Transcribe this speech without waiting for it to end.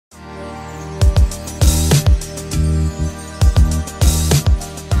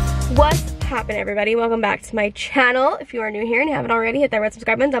What's poppin', everybody? Welcome back to my channel. If you are new here and you haven't already, hit that red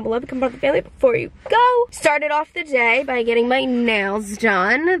subscribe button down below to become part of the family before you go. Started off the day by getting my nails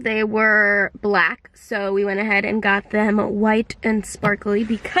done. They were black, so we went ahead and got them white and sparkly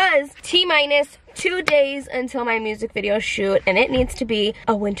because T-minus 2 days until my music video shoot, and it needs to be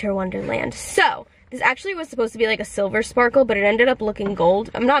a winter wonderland. So this actually was supposed to be like a silver sparkle, but it ended up looking gold.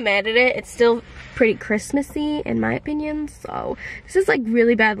 I'm not mad at it. It's still pretty Christmassy in my opinion. So this is like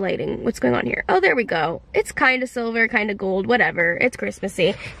really bad lighting. What's going on here? Oh, there we go. It's kind of silver, kind of gold, whatever. It's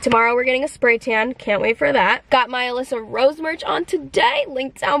Christmassy. Tomorrow we're getting a spray tan. Can't wait for that. Got my Allisa Rose merch on today.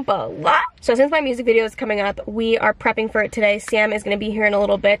 Link down below. So since my music video is coming up, we are prepping for it today. Sam is going to be here in a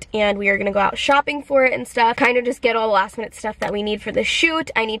little bit and we are going to go out shopping for it and stuff. Kind of just get all the last minute stuff that we need for the shoot.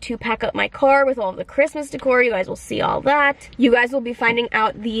 I need to pack up my car with all of the Christmas decor. You guys will see all that. You guys will be finding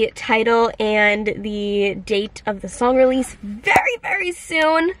out the title and the date of the song release very, very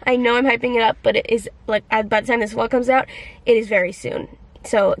soon. I know I'm hyping it up, but it is like by the time this vlog comes out, it is very soon.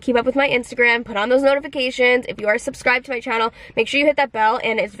 So keep up with my Instagram, put on those notifications. If you are subscribed to my channel, make sure you hit that bell,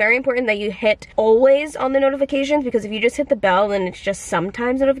 and it's very important that you hit always on the notifications, because if you just hit the bell, then it's just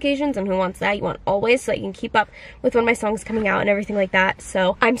sometimes notifications, and who wants that? You want always, so that you can keep up with when my song's coming out and everything like that.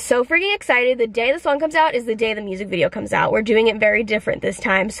 So I'm so freaking excited. The day the song comes out is the day the music video comes out. We're doing it very different this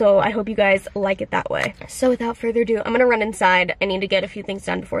time, so I hope you guys like it that way. So without further ado, I'm gonna run inside. I need to get a few things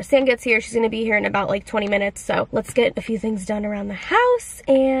done before Sam gets here. She's gonna be here in about like 20 minutes, so let's get a few things done around the house.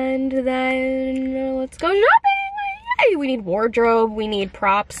 And then let's go shopping. Yay! We need wardrobe, we need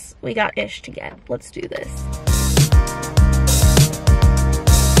props, we got ish to get. Let's do this.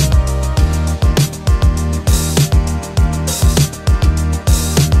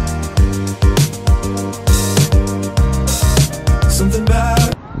 Something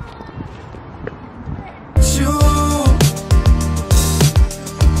about you,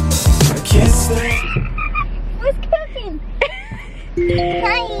 I can't stay. What's cooking?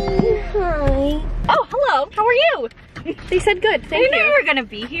 Hi. Hi. Oh, hello. How are you? They said good. Thank you. I knew you were gonna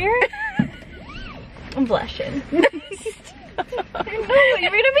be here. I'm blushing. I know you were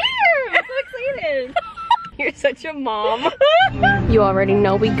gonna be here. I'm so excited. You're such a mom. You already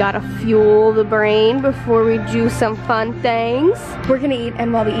know we gotta fuel the brain before we do some fun things. We're gonna eat,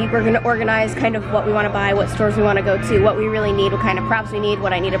 and while we eat, we're gonna organize kind of what we wanna buy, what stores we wanna go to, what we really need, what kind of props we need,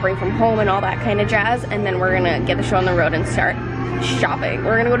 what I need to bring from home, and all that kind of jazz. And then we're gonna get the show on the road and start shopping.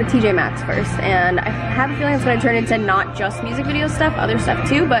 We're gonna go to TJ Maxx first, and I have a feeling it's gonna turn into not just music video stuff, other stuff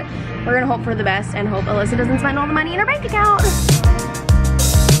too, but we're gonna hope for the best and hope Allisa doesn't spend all the money in her bank account.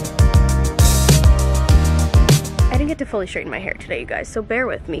 I didn't get to fully straighten my hair today, you guys, so bear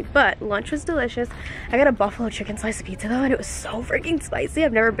with me, but lunch was delicious. I got a buffalo chicken slice of pizza though, and it was so freaking spicy.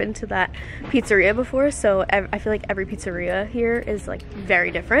 I've never been to that pizzeria before, so I feel like every pizzeria here is like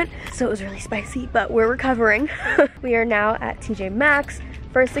very different, so it was really spicy, but we're recovering. We are now at TJ Maxx.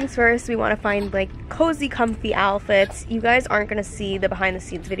 First things first, we want to find like cozy, comfy outfits. You guys aren't going to see the behind the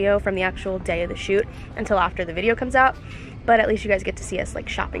scenes video from the actual day of the shoot until after the video comes out, but at least you guys get to see us like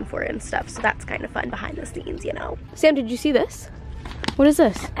shopping for it and stuff, so that's kind of fun behind the scenes, you know. Sam, did you see this? What is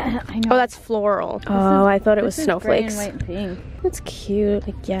this? I know. Oh, that's floral. Oh, I thought it was snowflakes. Gray and white and pink. That's cute,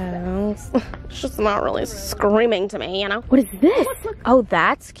 I guess. It's just not really screaming to me, you know. What is this? Oh,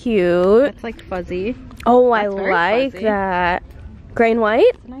 that's cute. It's like fuzzy. Oh, That's I very like fuzzy. that. Gray and white?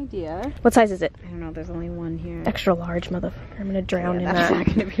 It's an idea. What size is it? I don't know, there's only one here. Extra large, motherfucker. I'm gonna drown in That's that. not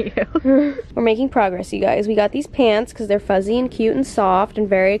gonna be you. We're making progress, you guys. We got these pants because they're fuzzy and cute and soft and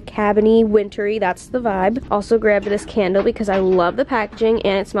very cabiny, wintry. That's the vibe. Also grabbed this candle because I love the packaging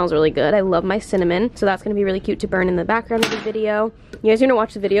and it smells really good. I love my cinnamon, so that's gonna be really cute to burn in the background of the video. You guys are gonna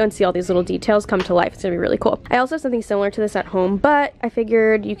watch the video and see all these little details come to life. It's gonna be really cool. I also have something similar to this at home, but I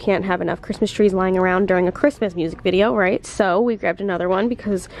figured you can't have enough Christmas trees lying around during a Christmas music video, right? So we grabbed another one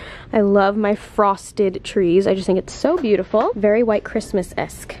because I love my frosted trees. I just think it's so beautiful. Very white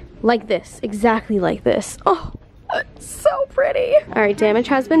Christmas-esque. Like this, exactly like this. Oh, it's so pretty. All right, damage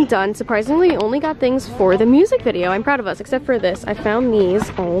has been done. Surprisingly, we only got things for the music video. I'm proud of us, except for this. I found these.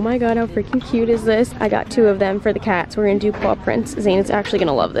 Oh my God, how freaking cute is this? I got 2 of them for the cats. We're gonna do paw prints. Zane is actually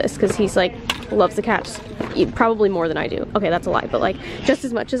gonna love this because he's like, loves the cats. Probably more than I do. Okay, that's a lie, but like just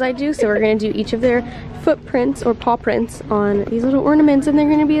as much as I do. So we're gonna do each of their footprints or paw prints on these little ornaments, and they're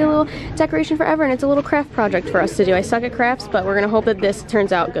gonna be a little decoration forever, and it's a little craft project for us to do. I suck at crafts, but we're gonna hope that this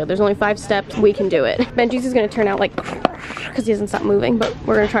turns out good. There's only 5 steps. We can do it. Benji's is gonna turn out like because he doesn't stop moving, but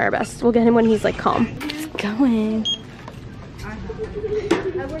we're gonna try our best. We'll get him when he's like calm. It's going.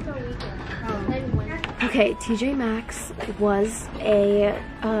 Okay, TJ Maxx was a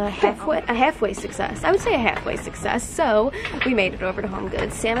halfway success. I would say a halfway success. So we made it over to Home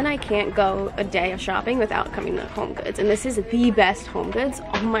Goods. Sam and I can't go a day of shopping without coming to Home Goods, and this is the best Home Goods.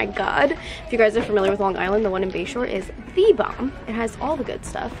 Oh my god! If you guys are familiar with Long Island, the one in Bayshore is the bomb. It has all the good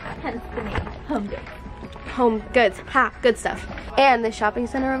stuff. Hence the name, Home Goods. Home Goods, ha, good stuff. And the shopping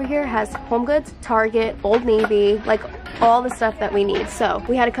center over here has Home Goods, Target, Old Navy, like all the stuff that we need. So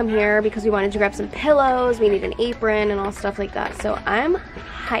we had to come here because we wanted to grab some pillows, we need an apron and all stuff like that. So I'm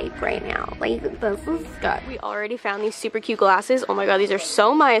hype right now. Like, this is good. We already found these super cute glasses. Oh my god, these are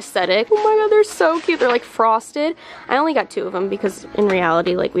so my aesthetic. Oh my god, they're so cute. They're like frosted. I only got 2 of them because in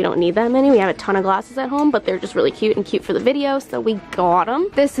reality, like, we don't need that many. We have a ton of glasses at home, but they're just really cute and cute for the video, so we got them.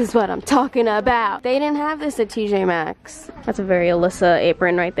 This is what I'm talking about. They didn't have this at TJ Maxx. That's a very Allisa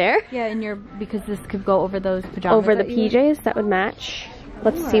apron right there. Yeah, and because this could go over those pajamas. Over the PJs, that would match.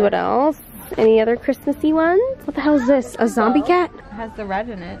 Let's see what else. Any other Christmassy ones? What the hell is this? A zombie cat? It has the red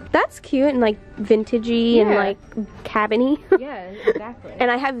in it. That's cute and like vintagey and like cabiny. Yeah, exactly.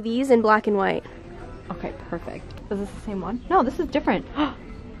 And I have these in black and white. Okay, perfect. Is this the same one? No, this is different.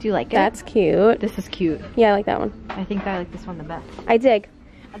 Do you like it? That's cute. This is cute. Yeah, I like that one. I think I like this one the best. I dig.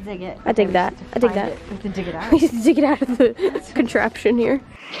 I dig it. I dig that. I dig that. We have to dig it out. We just dig it out of the contraption here.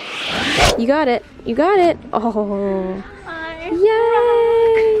 You got it. You got it. Oh.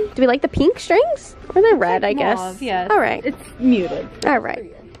 Yay! Do we like the pink strings? Or the red, I guess? Mauve, yeah. All right. It's muted. All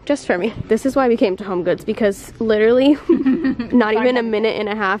right. Just for me. This is why we came to Home Goods, because literally not even a minute and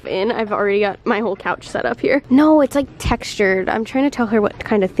a half in, I've already got my whole couch set up here. No, it's like textured. I'm trying to tell her what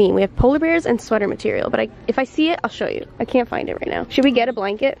kind of theme. We have polar bears and sweater material, but if I see it, I'll show you. I can't find it right now. Should we get a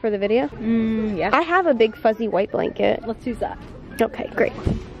blanket for the video? Yeah. I have a big fuzzy white blanket. Let's use that. Okay, great.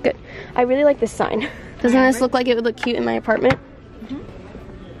 Good. I really like this sign. Doesn't this look like it would look cute in my apartment?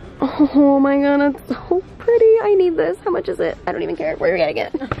 Oh my god, it's so pretty. I need this. How much is it? I don't even care. Where are we getting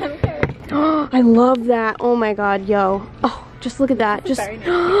it? I don't care. Oh, I love that. Oh my god, yo. Oh, just look at that. Just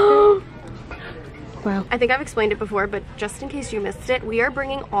wow. I think I've explained it before, but just in case you missed it, we are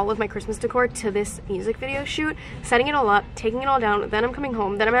bringing all of my Christmas decor to this music video shoot, setting it all up, taking it all down, then I'm coming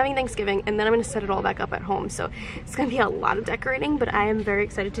home, then I'm having Thanksgiving, and then I'm gonna set it all back up at home. So it's gonna be a lot of decorating, but I am very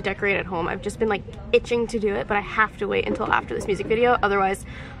excited to decorate at home. I've just been like itching to do it, but I have to wait until after this music video. Otherwise,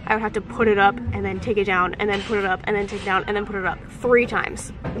 I would have to put it up and then take it down and then put it up and then take it down and then put it up 3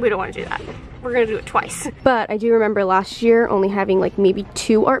 times. We don't want to do that. We're gonna do it twice. But I do remember last year only having like maybe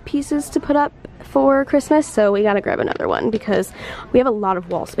 2 art pieces to put up for Christmas, so we gotta grab another one because we have a lot of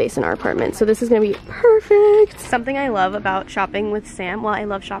wall space in our apartment, so this is gonna be perfect. Something I love about shopping with Sam, well, I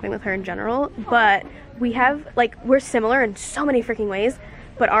love shopping with her in general, but we have, like, we're similar in so many freaking ways,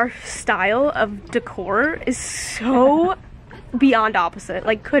 but our style of decor is so beyond opposite,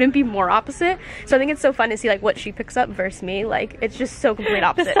 like couldn't be more opposite. So I think it's so fun to see like what she picks up versus me. Like, it's just so complete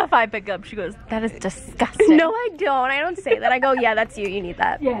opposite. The stuff I pick up, she goes, that is disgusting. No, I don't say that. I go, yeah, that's you need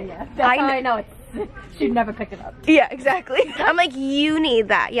that. Yeah. That's how I know it's, she'd never pick it up. Yeah, exactly. I'm like, you need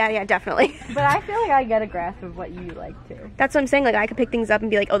that. Yeah, definitely. But I feel like I get a grasp of what you like too. That's what I'm saying. Like, I could pick things up and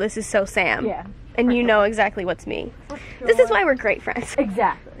be like, oh, this is so Sam. Yeah. And you know exactly what's me. Sure. This is why we're great friends.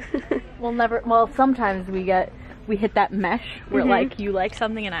 Exactly. Well, sometimes we hit that mesh where like you like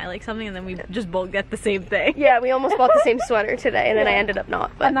something and I like something, and then we just both get the same thing. Yeah, we almost bought the same sweater today, and then I ended up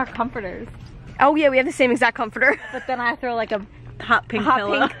not. But. And our comforters. Oh yeah, we have the same exact comforter. But then I throw like a hot pink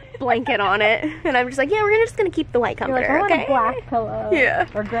blanket on it, and I'm just like, yeah, we're just gonna keep the white comforter. You're like, I want a black pillow. Yeah.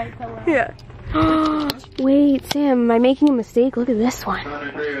 Or gray pillow. Yeah. Wait, Sam, am I making a mistake? Look at this one.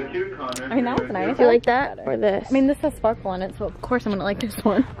 I mean, that was nice. Do you like that or this? I mean, this has sparkle in it, so of course I'm gonna like this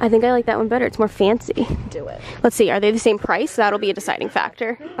one. I think I like that one better. It's more fancy. Do it. Let's see, are they the same price? That'll be a deciding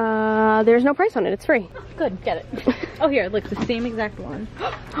factor. There's no price on it. It's free. Good, get it. Oh, here, look, the same exact one.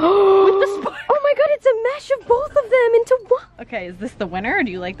 Oh my god, it's a mesh of both of them into one. Okay, is this the winner, or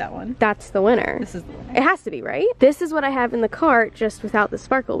do you like that one? That's the winner. This is the winner. It has to be, right? This is what I have in the cart, just without the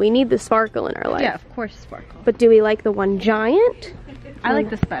sparkle. We need the sparkle in our life. Yeah, of course sparkle. But do we like the one giant? I like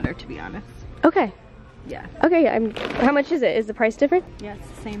this better, to be honest. Okay. Yeah. Okay, how much is it? Is the price different? Yeah, it's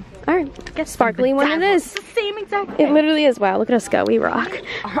the same. All right, get sparkly one it is. It's the same exact thing. It literally is. Wow, look at us go. We rock.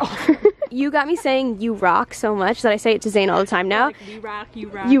 You got me saying you rock so much that I say it to Zane all the time now. Like, we rock, you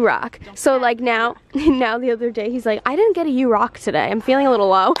rock. You rock. So like now the other day he's like, I didn't get a you rock today. I'm feeling a little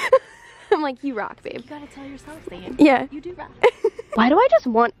low. I'm like, you rock, babe. You gotta tell yourself, Zane. Yeah. You do rock. Why do I just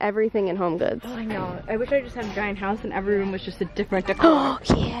want everything in Home Goods? Oh, I know. I wish I just had a giant house and every room was just a different decor.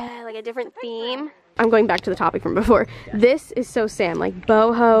 Yeah, like a different theme. I'm going back to the topic from before. Yeah. This is so Sam, like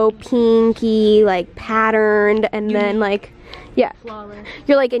boho, pinky, like patterned, and then like, yeah. Flawless.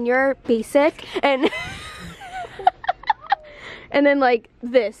 You're like, and you're basic, and And then like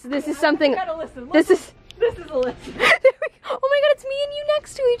this is something, this is Allisa. oh my god, it's me and you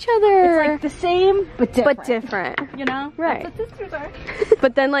next to each other. It's like the same, but different. But different. You know? Right. That's what sisters are.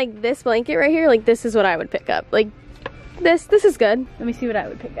 But then like this blanket right here, like this is what I would pick up. Like this is good. Let me see what I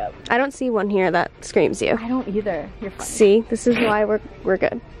would pick up. I don't see one here that screams you. I don't either. You're funny. See, this is why we're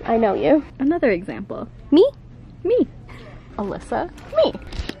good. I know you. Another example. Me? Me. Alyssa? Me.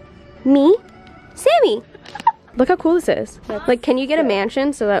 Me? Sammy? Look how cool this is. Like, can you get a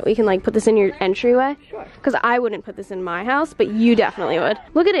mansion so that we can like put this in your entryway? Sure. Because I wouldn't put this in my house, but you definitely would.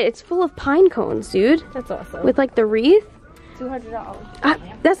 Look at it, it's full of pine cones, dude. That's awesome. With like the wreath.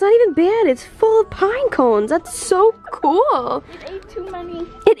 $200. That's not even bad, it's full of pine cones. That's so cool. It ate too many.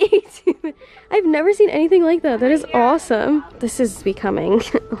 It ate too many. I've never seen anything like that. That is awesome. This is becoming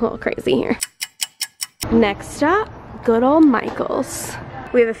a little crazy here. Next up, good old Michael's.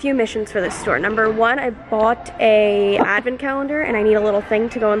 We have a few missions for this store. Number one, I bought a advent calendar and I need a little thing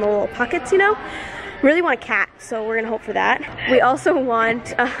to go in the little pockets, you know? Really want a cat, so we're gonna hope for that. We also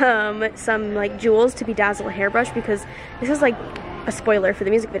want some like jewels to bedazzle a hairbrush because this is like a spoiler for the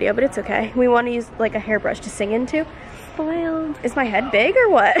music video, but it's okay. We want to use like a hairbrush to sing into. Spoiled. Is my head big or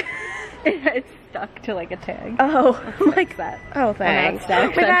what? It's stuck to like a tag. Oh, Like that. oh thanks.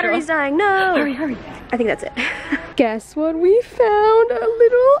 Static My Central. battery's dying, no! Hurry. I think that's it. Guess what? We found a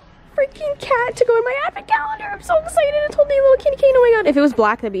little freaking cat to go in my advent calendar. I'm so excited. It's holding a little kitty cane. Oh my god. If it was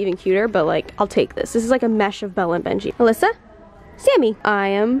black, that'd be even cuter, but like, I'll take this. This is like a mesh of Bella and Benji. Alyssa? Sammy. I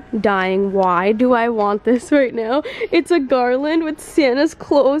am dying. Why do I want this right now? It's a garland with Santa's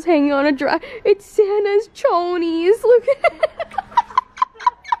clothes hanging on a dress. It's Santa's chonies. Look at it.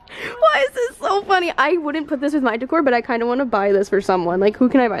 Why is this so funny? I wouldn't put this with my decor, but I kind of want to buy this for someone. Like, who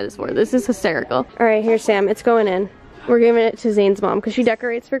can I buy this for? This is hysterical. All right, here, Sam. It's going in. We're giving it to Zane's mom because she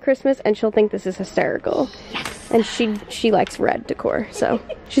decorates for Christmas and she'll think this is hysterical. Yes. And she likes red decor, so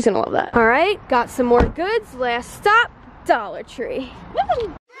she's gonna love that. All right, got some more goods. Last stop, Dollar Tree.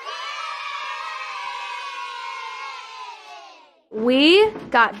 Woo! We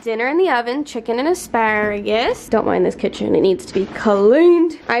got dinner in the oven, chicken and asparagus. Don't mind this kitchen, it needs to be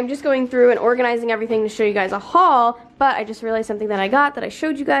cleaned. I'm just going through and organizing everything to show you guys a haul, but I just realized something that I got that I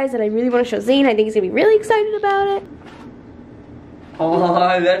showed you guys that I really want to show Zane. I think he's gonna be really excited about it.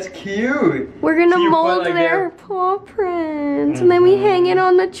 Oh, that's cute. We're gonna So you put, mold like, their paw prints, and then we hang it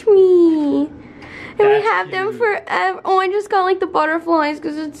on the tree. And we That's have them cute. forever. Oh, I just got like the butterflies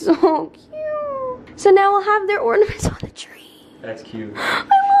because it's so cute. So now we'll have their ornaments on the tree. That's cute. I love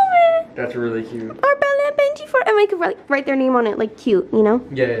it. That's really cute. Our Bella and Benji for, and we could write their name on it, like cute, you know?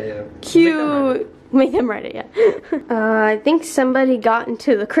 Yeah. Cute. Make them write it, yeah. I think somebody got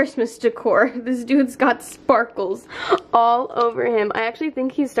into the Christmas decor. This dude's got sparkles all over him. I actually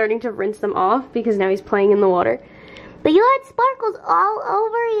think he's starting to rinse them off because now he's playing in the water. But you had sparkles all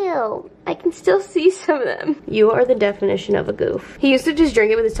over you. I can still see some of them. You are the definition of a goof. He used to just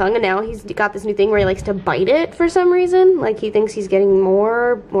drink it with his tongue, and now he's got this new thing where he likes to bite it for some reason. Like he thinks he's getting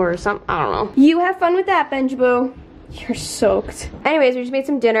more or something. I don't know. You have fun with that, Benji Boo. You're soaked. Anyways, we just made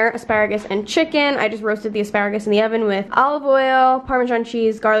some dinner, asparagus and chicken. I just roasted the asparagus in the oven with olive oil, Parmesan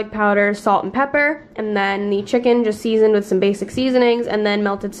cheese, garlic powder, salt and pepper. And then the chicken just seasoned with some basic seasonings and then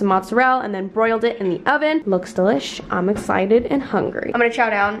melted some mozzarella and then broiled it in the oven. Looks delish. I'm excited and hungry. I'm gonna chow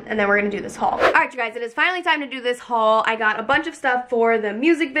down and then we're gonna do this haul. All right, you guys, it is finally time to do this haul. I got a bunch of stuff for the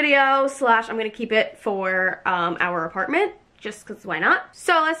music video slash I'm gonna keep it for our apartment. Just because why not?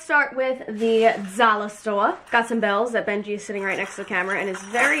 So let's start with the Zala store. Got some bells that Benji is sitting right next to the camera and is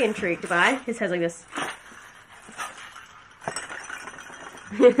very intrigued by. His head's like this.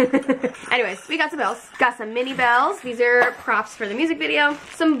 Anyways, we got some bells. Got some mini bells. These are props for the music video.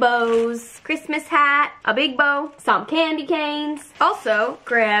 Some bows, Christmas hat, a big bow, some candy canes. Also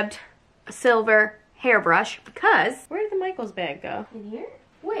grabbed a silver hairbrush because, where did the Michaels bag go? In here?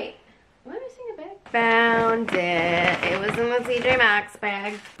 Wait. Why am I seeing a bag? Found it. It was in the TJ Maxx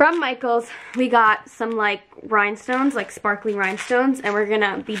bag. From Michael's, we got some like rhinestones, like sparkly rhinestones, and we're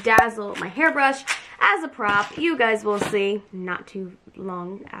gonna bedazzle my hairbrush as a prop. You guys will see not too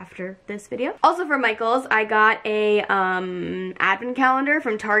long after this video. Also from Michael's, I got a advent calendar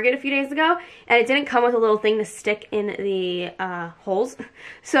from Target a few days ago, and it didn't come with a little thing to stick in the holes.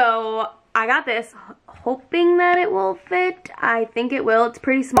 So I got this, hoping that it will fit. I think it will. It's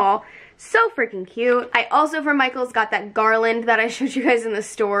pretty small. So freaking cute. I also from Michael's got that garland that I showed you guys in the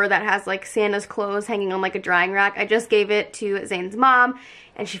store that has like Santa's clothes hanging on like a drying rack. I just gave it to Zane's mom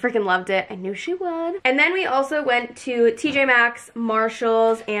and she freaking loved it. I knew she would. And then we also went to TJ Maxx,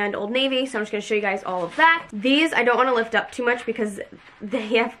 Marshalls, and Old Navy, so I'm just going to show you guys all of that. These I don't want to lift up too much because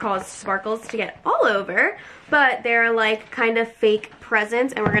they have caused sparkles to get all over, but they're like kind of fake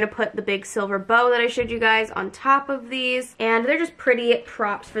presents, and we're going to put the big silver bow that I showed you guys on top of these, and they're just pretty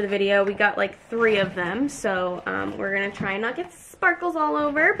props for the video. We got like 3 of them, so we're going to try and not get sparkles all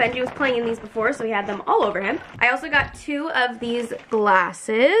over. Benji was playing in these before, so we had them all over him. I also got 2 of these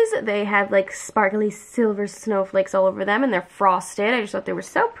glasses. They have like sparkly silver snowflakes all over them, and they're frosted. I just thought they were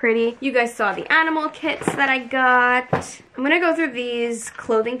so pretty. You guys saw the animal kits that I got. I'm gonna go through these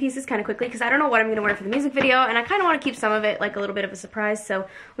clothing pieces kind of quickly because I don't know what I'm gonna wear for the music video, and I kind of want to keep some of it like a little bit of a surprise. So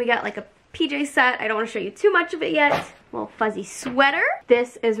we got like a PJ set. I don't want to show you too much of it yet. Little fuzzy sweater.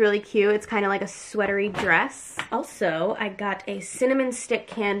 This is really cute. It's kind of like a sweatery dress. Also, I got a cinnamon stick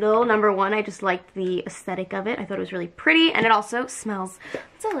candle. Number 1, I just liked the aesthetic of it. I thought it was really pretty, and it also smells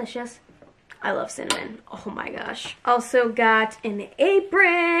delicious. I love cinnamon. Oh my gosh. Also got an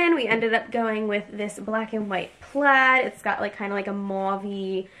apron. We ended up going with this black and white plaid. It's got like kind of like a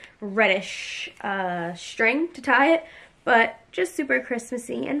mauve-y reddish string to tie it, but just super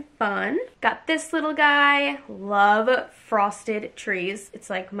Christmassy and fun. Got this little guy. Love frosted trees. It's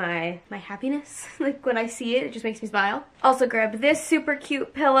like my happiness. Like when I see it, it just makes me smile. Also grabbed this super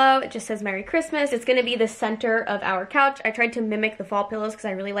cute pillow. It just says Merry Christmas. It's gonna be the center of our couch. I tried to mimic the fall pillows because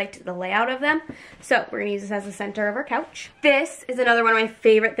I really liked the layout of them. So we're gonna use this as the center of our couch. This is another one of my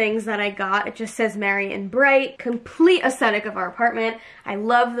favorite things that I got. It just says Merry and Bright. Complete aesthetic of our apartment. I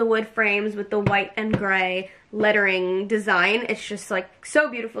love the wood frames with the white and gray lettering design. It's just like so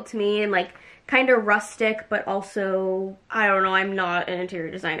beautiful to me, and like kind of rustic, but also, I don't know, I'm not an interior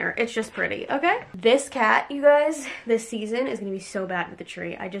designer. It's just pretty, okay? This cat, you guys, this season is gonna be so bad with the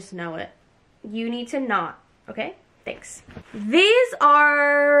tree. I just know it. You need to not, okay? Thanks. These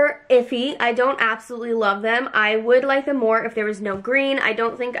are iffy. I don't absolutely love them. I would like them more if there was no green. I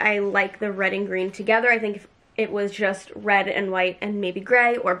don't think I like the red and green together. I think if it was just red and white and maybe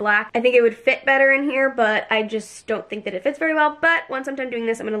gray or black, I think it would fit better in here, but I just don't think that it fits very well. But once I'm done doing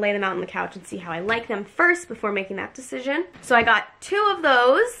this, I'm going to lay them out on the couch and see how I like them first before making that decision. So I got 2 of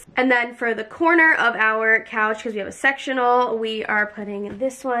those, and then for the corner of our couch, because we have a sectional, we are putting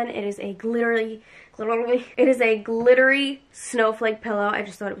this one. It is a glittery snowflake pillow. I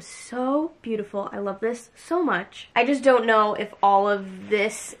just thought it was so beautiful. I love this so much. I just don't know if all of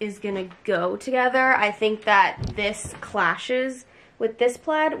this is gonna go together. I think that this clashes with this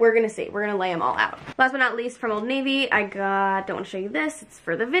plaid. We're gonna see. We're gonna lay them all out. Last but not least, from Old Navy, I got, don't want to show you this, it's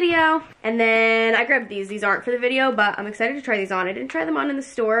for the video. And then I grabbed these. These aren't for the video, but I'm excited to try these on. I didn't try them on in the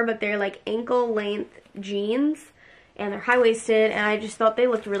store, but they're like ankle length jeans, and they're high-waisted, and I just thought they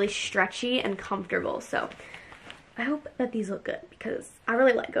looked really stretchy and comfortable. So I hope that these look good because I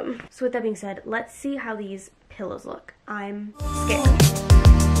really like them. So with that being said, let's see how these pillows look. I'm scared.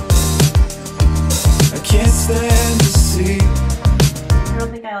 I can't stand to see. I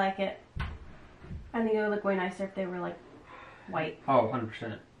don't think I like it. I think it would look way nicer if they were like white. Oh,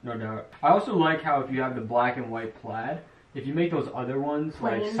 100%. No doubt. I also like how if you have the black and white plaid, if you make those other ones,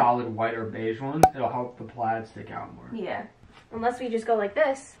 Plain. like solid white or beige ones, it'll help the plaid stick out more. Yeah. Unless we just go like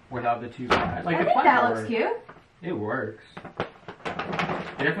this. Without the 2 plaids. Like I the think plaid that looks works. cute. It works.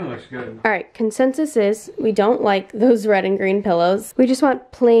 It definitely looks good. All right, consensus is we don't like those red and green pillows. We just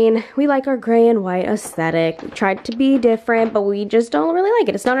want plain, we like our gray and white aesthetic. We tried to be different, but we just don't really like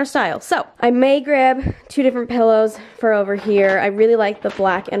it. It's not our style. So I may grab 2 different pillows for over here. I really like the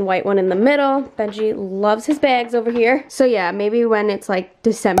black and white one in the middle. Benji loves his bags over here. So yeah, maybe when it's like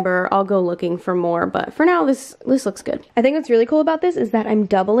December, I'll go looking for more. But for now, this looks good. I think what's really cool about this is that I'm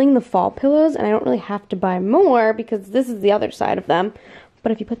doubling the fall pillows, and I don't really have to buy more because this is the other side of them.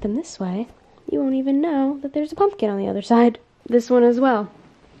 But if you put them this way, you won't even know that there's a pumpkin on the other side. This one as well.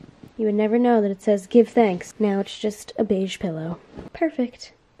 You would never know that it says give thanks. Now it's just a beige pillow.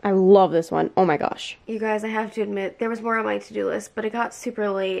 Perfect. I love this one. Oh my gosh. You guys, I have to admit, there was more on my to-do list, but it got super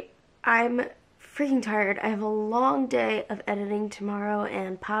late. I'm freaking tired. I have a long day of editing tomorrow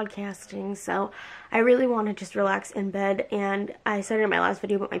and podcasting, so I really want to just relax in bed. And I said it in my last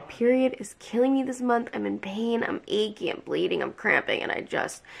video, but my period is killing me this month. I'm in pain, I'm achy, I'm bleeding, I'm cramping, and I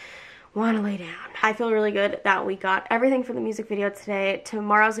just want to lay down. I feel really good that we got everything for the music video today.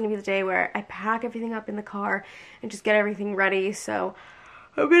 Tomorrow's going to be the day where I pack everything up in the car and just get everything ready, so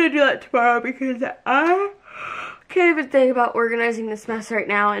I'm going to do that tomorrow because I can't even think about organizing this mess right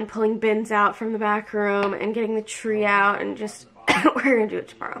now and pulling bins out from the back room and getting the tree out and just We're gonna do it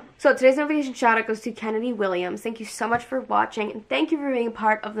tomorrow. So today's notification shout out goes to Kennedy Williams. Thank you so much for watching, and thank you for being a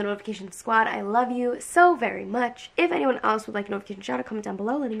part of the notification squad. I love you so very much. If anyone else would like a notification shout out, comment down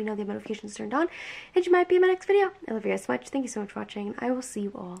below letting me know the notifications turned on, and you might be in my next video. I love you guys so much. Thank you so much for watching, and I will see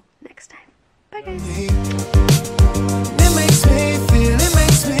you all next time. Bye guys. It makes me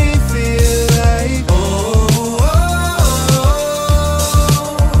feel